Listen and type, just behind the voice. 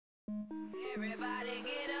Everybody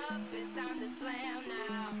get up, it's time to slam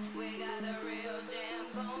now. We got the real jam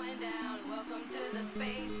going down. Welcome to the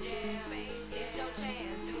Space Jam. Here's your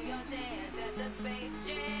chance, do your dance at the Space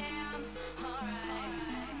Jam. Alright.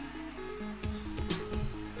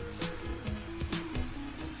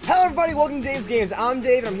 Hello everybody, welcome to Dave's Games. I'm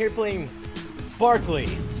Dave and I'm here playing Barkley.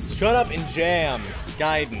 Shut up and jam.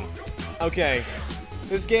 Gaiden. Okay.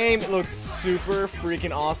 This game looks super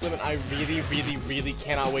freaking awesome and I really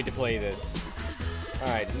cannot wait to play this.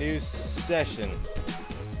 Alright, new session.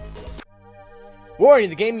 Warning,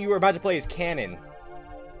 the game you are about to play is canon.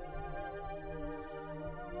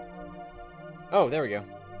 Oh, there we go.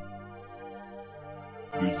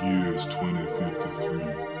 The year is 2053.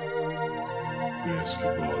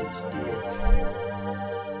 Basketball is dead.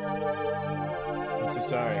 I'm so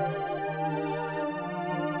sorry.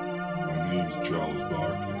 My name's Charles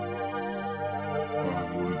Barkley. I'm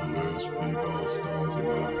one of the last b-ball stars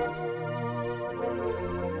alive.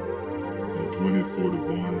 In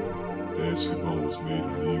 2041, basketball was made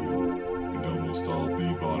illegal, and almost all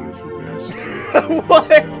b-ballers were massacred. What?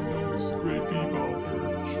 Now known as the Great B-Ball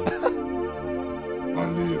Purge. I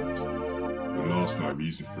lived, but lost my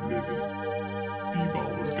reason for living. B-ball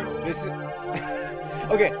was gone. This is...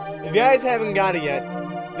 Okay, if you guys haven't got it yet,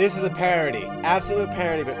 this is a parody. Absolute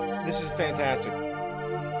parody, but this is fantastic.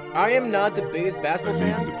 I am not the biggest basketball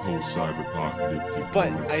fan, the post-cyber-apocalyptic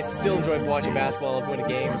but I still enjoy watching basketball. I love going to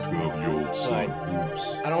games, I love your old son, but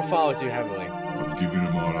Hoops. I don't follow it too heavily. I've given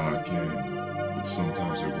him all I can, but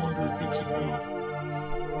sometimes I wonder if it's enough.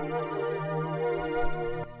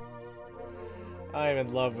 I am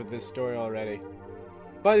in love with this story already.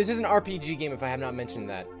 But this is an RPG game if I have not mentioned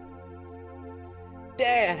that.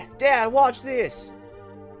 Dad, watch this!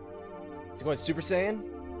 Is he going Super Saiyan?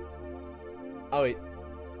 Oh, wait.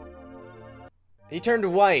 He turned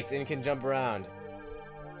white and can jump around.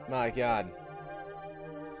 My god.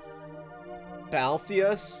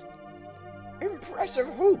 Baltheus? Impressive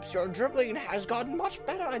hoops! Your dribbling has gotten much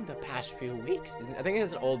better in the past few weeks. I think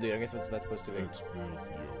it's an old dude. I guess that's what that's supposed to be. That's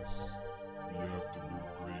Baltheus, the absolute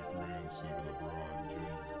great-grandson of LeBron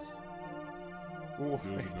James. Ooh,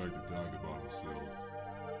 He doesn't like to talk about himself,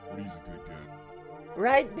 but he's a good guy.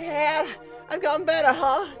 Right, Dad? I've gotten better,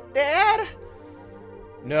 huh? Dad?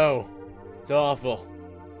 No. It's awful.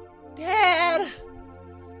 Dad!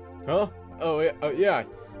 Huh? Oh, yeah.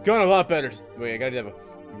 Got a lot better. Wait, I gotta have a...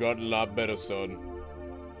 You got a lot better, son.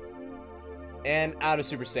 And out of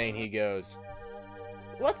Super Saiyan he goes.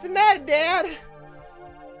 What's the matter, Dad?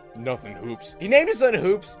 Nothing, Hoops. He named his son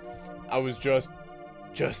Hoops. I was just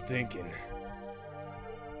thinking.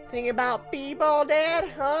 Thinking about B-ball, Dad,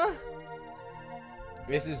 huh?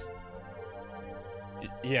 This is...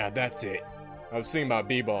 Yeah, that's it. I was thinking about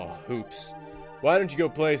B-ball, Hoops. Why don't you go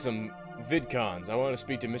play some VidCons? I want to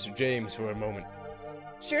speak to Mr. James for a moment.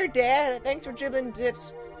 Sure, Dad. Thanks for dribbling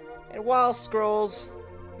tips and wild scrolls,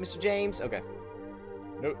 Mr. James. Okay.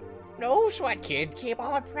 No sweat, kid. Keep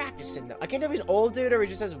on practicing, though. I can't tell if he's an old dude or he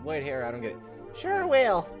just has white hair. I don't get it. Sure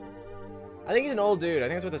will. I think he's an old dude. I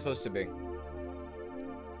think that's what they're supposed to be.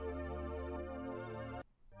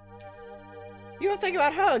 You're thinking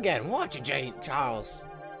about her again, weren't you, Charles?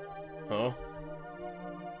 Huh?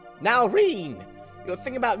 Naureen! You're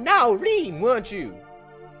thinking about Naureen, weren't you?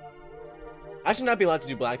 I should not be allowed to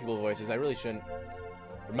do black people voices. I really shouldn't.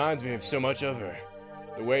 Reminds me of so much of her.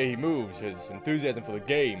 The way he moves, his enthusiasm for the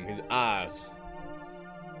game, his eyes.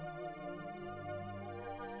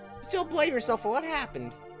 You still blame yourself for what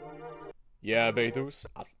happened? Yeah, Bathos.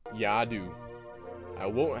 Yeah, I do. I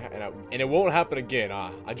won't, and it won't happen again.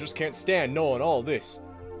 I just can't stand knowing all this.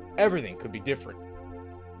 Everything could be different.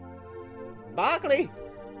 Barkley,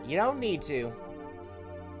 you don't need to.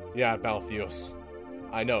 Yeah, Baltheus.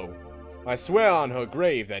 I know. I swear on her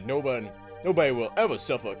grave that nobody will ever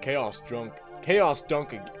suffer chaos dunk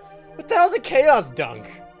again. What the hell's a chaos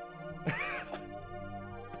dunk?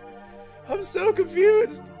 I'm so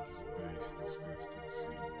confused.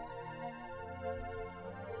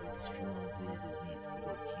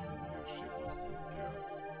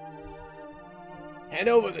 Hand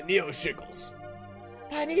over the neo-shickles.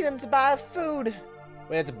 But I need them to buy food.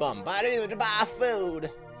 Wait, that's a bum. But I need them to buy food.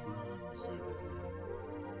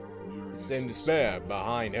 Same despair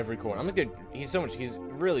behind every corner. I'm just gonna. He's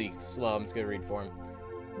really slow. I'm just gonna read for him.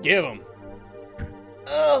 Give him.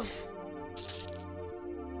 Oof.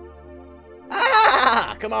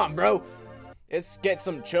 Ah! Come on, bro. Let's get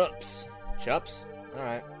some chups. Chups?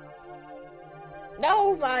 Alright.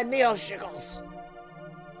 No, my neo-shickles.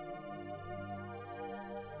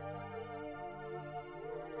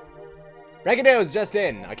 Breaking news just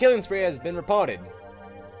in. A killing spree has been reported.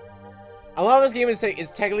 A lot of this game is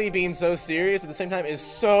technically being so serious, but at the same time is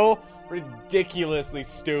so ridiculously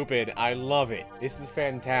stupid. I love it. This is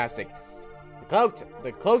fantastic.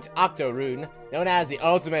 The cloaked Octoroon, known as the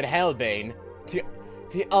Ultimate Hellbane,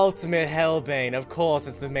 the Ultimate Hellbane, of course,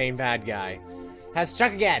 it's the main bad guy, has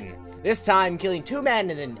struck again. This time, killing 2 men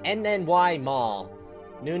in an NNY mall.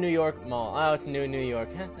 New York Mall. Oh, it's New York.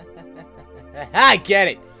 I get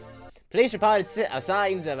it. Police reported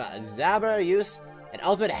signs of Zabra use. An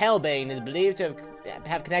Ultimate Hellbane is believed to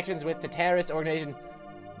have connections with the terrorist organization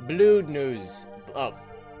Blood News. Oh.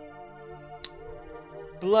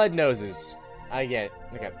 Blood Noses. I get it.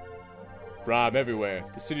 Okay. Crime everywhere.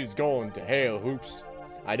 The city's going to hell, Hoops.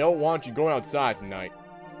 I don't want you going outside tonight.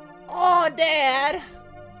 Oh, Dad!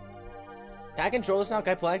 Can I control this now?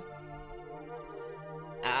 Can I play?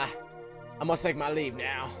 I must take my leave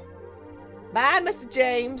now. Bye, Mr.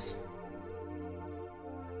 James.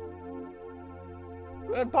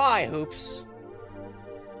 Goodbye, Hoops.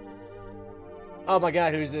 Oh my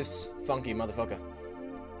god, who's this funky motherfucker?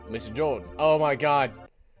 Mr. Jordan. Oh my god.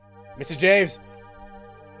 Mr. James!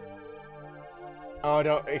 Oh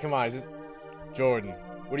no, hey, come on, is this... Jordan,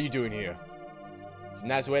 what are you doing here? It's a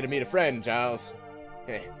nice way to meet a friend, Giles.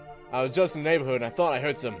 Hey, I was just in the neighborhood and I thought I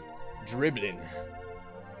heard some dribbling.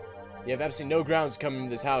 You have absolutely no grounds to come into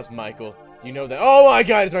this house, Michael. You know that— Oh my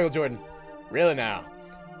god, it's Michael Jordan! Really now?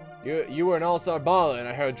 You were an all-star baller and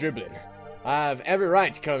I heard dribbling. I have every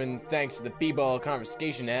right to come in thanks to the B-Ball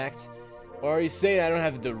Confiscation Act. Or are you saying I don't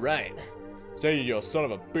have the right? Say you're a son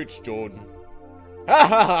of a bitch, Jordan. Ha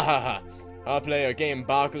ha ha ha ha! I'll play a game,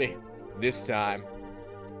 Barkley. This time.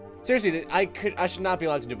 Seriously, I should not be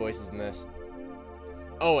allowed to do voices in this.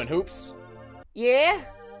 Oh, and Hoops? Yeah?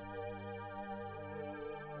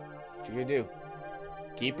 What you gonna do?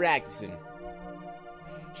 Keep practicing.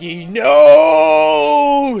 He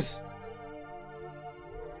knows!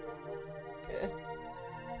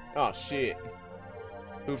 Oh, shit.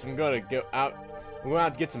 Hoops, I'm gonna go out. I'm going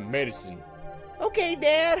out to get some medicine. Okay,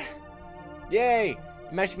 Dad. Yay!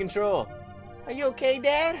 I'm actually in control. Are you okay,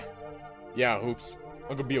 Dad? Yeah, Hoops.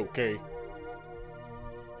 I'm gonna be okay.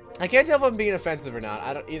 I can't tell if I'm being offensive or not.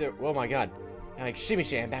 I don't either. Oh my god. I like shimmy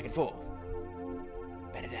sham back and forth.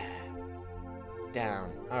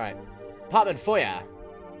 Down. Alright. Apartment foyer.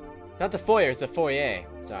 Not the foyer, it's the foyer.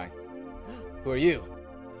 Sorry. Who are you?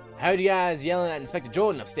 I heard you guys yelling at Inspector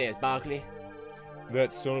Jordan upstairs, Barkley.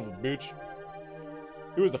 That son of a bitch.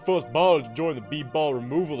 He was the first baller to join the B-Ball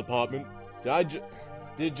removal department. Did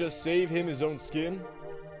it just save him his own skin?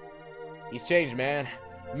 He's changed, man.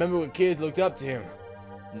 Remember when kids looked up to him?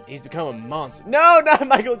 He's become a monster. No, not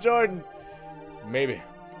Michael Jordan! Maybe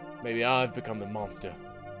I've become the monster.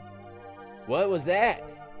 What was that?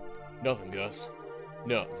 Nothing, Gus.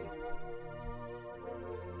 Nothing.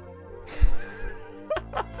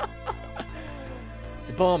 It's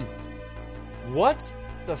a bum. What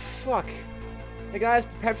the fuck? The guy's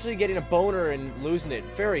perpetually getting a boner and losing it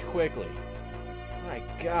very quickly. My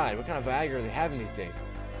god, what kind of Viagra are they having these days?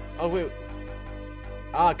 Oh, wait.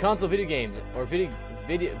 Console video games. Or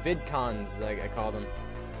vidcons, I call them.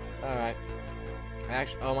 Alright.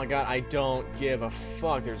 Actually, oh my god, I don't give a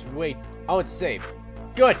fuck. There's way... Oh, it's safe.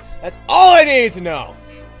 Good! That's all I need to know!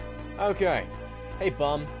 Okay. Hey,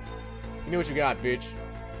 bum. Give me what you got, bitch.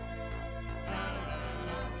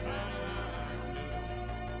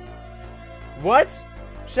 What?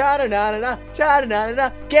 Sha-da-na-na-na,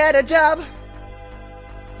 sha-da-na-na-na, get a job!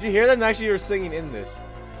 Did you hear that? Actually, you were singing in this.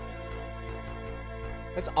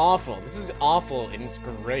 That's awful. This is awful, and it's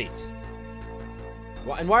great.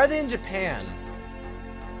 And why are they in Japan?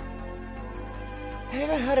 Have you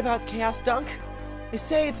ever heard about Chaos Dunk? They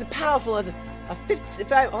say it's as powerful as a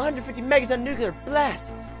 150 megaton nuclear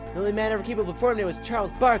blast. The only man ever capable of performing it was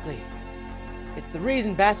Charles Barkley. It's the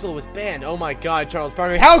reason basketball was banned. Oh my god, Charles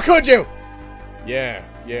Barkley. How could you? Yeah.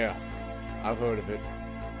 I've heard of it.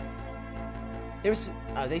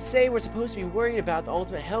 They say we're supposed to be worried about the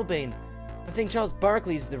Ultimate Hellbane. I think Charles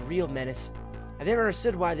Barkley's the real menace. I've never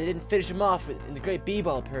understood why they didn't finish him off in the Great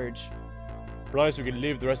B-Ball Purge. Bryce could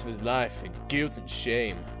live the rest of his life in guilt and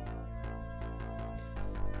shame.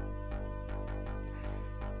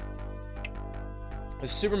 The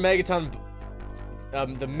Super Megaton,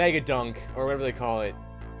 the Mega Dunk, or whatever they call it,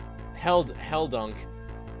 Hell Dunk.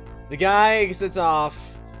 The guy sets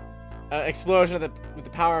off an explosion with the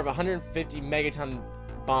power of a 150 megaton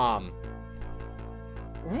bomb.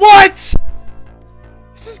 What?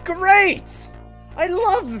 This is great! I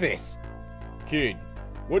love this! Kid,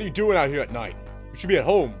 what are you doing out here at night? You should be at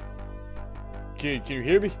home. Kid, can you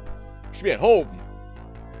hear me? You should be at home.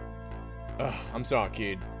 I'm sorry,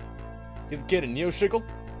 kid. Give the kid a neoshickle?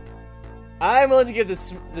 I'm willing to give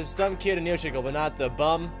this dumb kid a neoshickle, but not the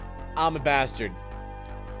bum. I'm a bastard.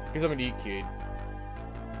 Because I'm an E-kid.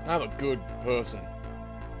 I'm a good person.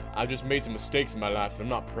 I've just made some mistakes in my life that I'm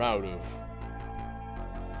not proud of.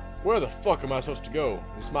 Where the fuck am I supposed to go?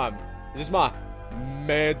 Is this my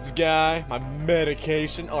meds guy? My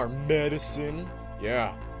medication? Or medicine?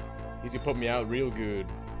 Yeah. He's gonna put me out real good.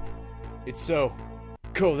 It's so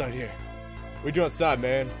cold out here. What are you doing outside,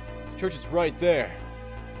 man? Church is right there.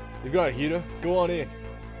 You've got a heater? Go on in.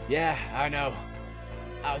 Yeah, I know.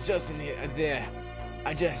 I was just in there.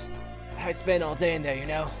 I spent all day in there, you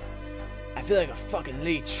know? I feel like a fucking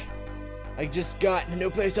leech. I just got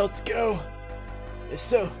no place else to go.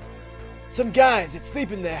 There's some guys that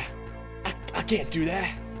sleep in there. I can't do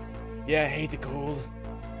that. Yeah, I hate the cold.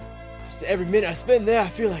 Just every minute I spend there, I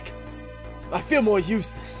feel more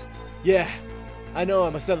useless. Yeah, I know I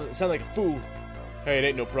must sound like a fool. Hey, it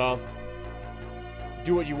ain't no problem.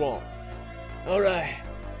 Do what you want. Alright.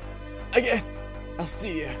 I guess I'll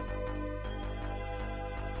see you.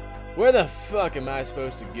 Where the fuck am I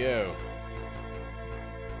supposed to go?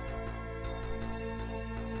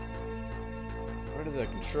 What are the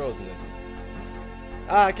controls in this?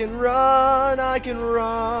 I can run, I can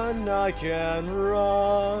run, I can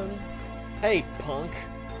run. Hey, punk.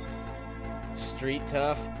 Street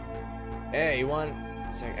tough. Hey, you want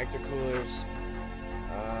some ecto coolers?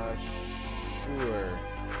 Sure.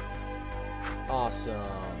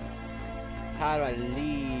 Awesome. How do I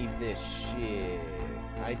leave this shit?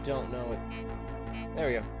 I don't know what. There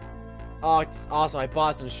we go. Oh, it's awesome. I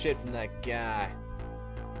bought some shit from that guy.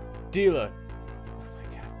 Dealer. Oh my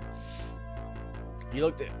god. You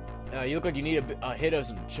look like you need a hit of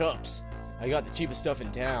some chops. I got the cheapest stuff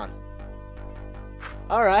in town.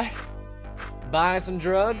 Alright. Buying some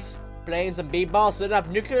drugs, playing some b-ball, setting up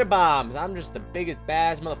nuclear bombs. I'm just the biggest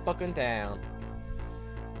baddest motherfucker in town.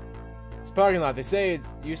 This parking lot, they say it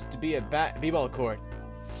used to be a b-ball court.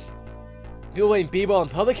 People playing b-ball in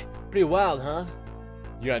public? Pretty wild, huh?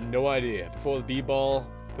 You got no idea. Before the b-ball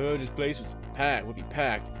purge, this place would be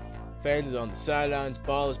packed. Fans on the sidelines,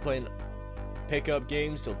 ballers playing pickup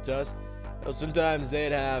games till dusk. Well, sometimes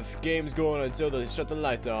they'd have games going until they shut the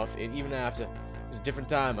lights off, and even after, it was a different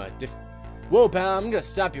time. Whoa, pal, I'm gonna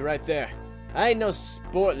stop you right there. I ain't no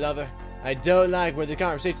sport lover. I don't like where the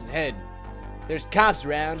conversation's heading. There's cops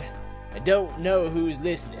around. I don't know who's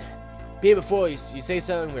listening. Be before you say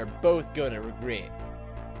something we're both gonna regret.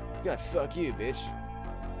 God, fuck you, bitch.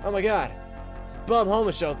 Oh my god. It's a bum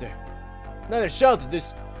homeless shelter. Another shelter,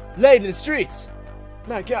 this laid in the streets.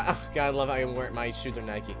 My god. Oh, god, I love how I'm wearing my shoes are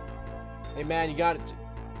Nike. Hey man, you got it.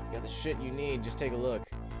 You got the shit you need. Just take a look.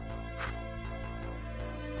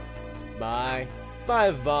 Bye. Let's buy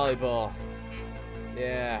a volleyball.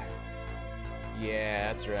 Yeah.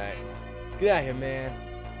 Yeah, that's right. Get out of here, man.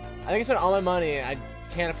 I think I spent all my money and I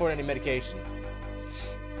can't afford any medication.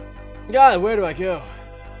 God, where do I go?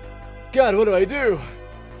 God, what do I do?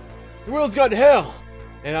 The world's gone to hell,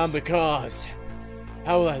 and I'm the cause.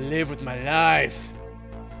 How will I live with my life?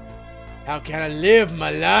 How can I live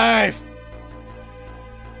my life?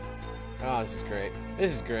 Oh, this is great.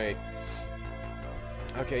 This is great.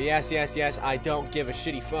 Okay, yes, yes, yes, I don't give a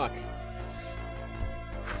shitty fuck.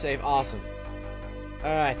 Save, awesome.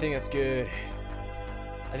 Alright, I think that's good.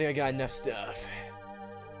 I think I got enough stuff.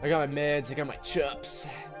 I got my meds, I got my chups.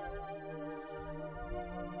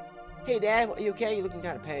 Hey Dad, are you okay? You're looking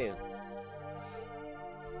kind of pale.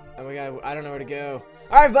 Oh my god, I don't know where to go.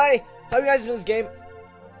 Alright everybody, hope you guys enjoyed this game.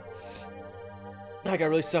 I got a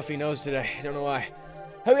really stuffy nose today, I don't know why.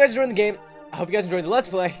 Hope you guys enjoyed the game. I hope you guys enjoyed the Let's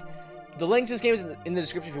Play. The link to this game is in the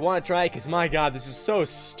description if you want to try it, because my god, this is so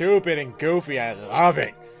stupid and goofy, I love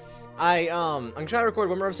it. I'm trying to record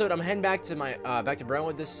one more episode. I'm heading back to my back to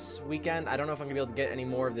Brentwood this weekend. I don't know if I'm gonna be able to get any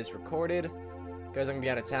more of this recorded because I'm gonna be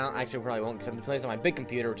out of town. Actually, I probably won't because I'm playing this on my big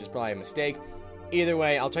computer, which is probably a mistake. Either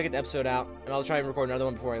way, I'll try to get the episode out and I'll try and record another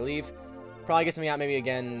one before I leave. Probably get something out maybe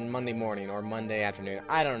again Monday morning or Monday afternoon.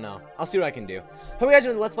 I don't know. I'll see what I can do. Hope you guys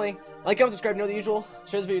enjoyed the Let's Play. Like, comment, subscribe, you know the usual.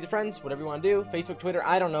 Share this video with your friends, whatever you want to do. Facebook, Twitter,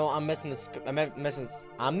 I don't know. I'm messing up this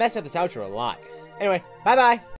outro a lot. Anyway, bye bye.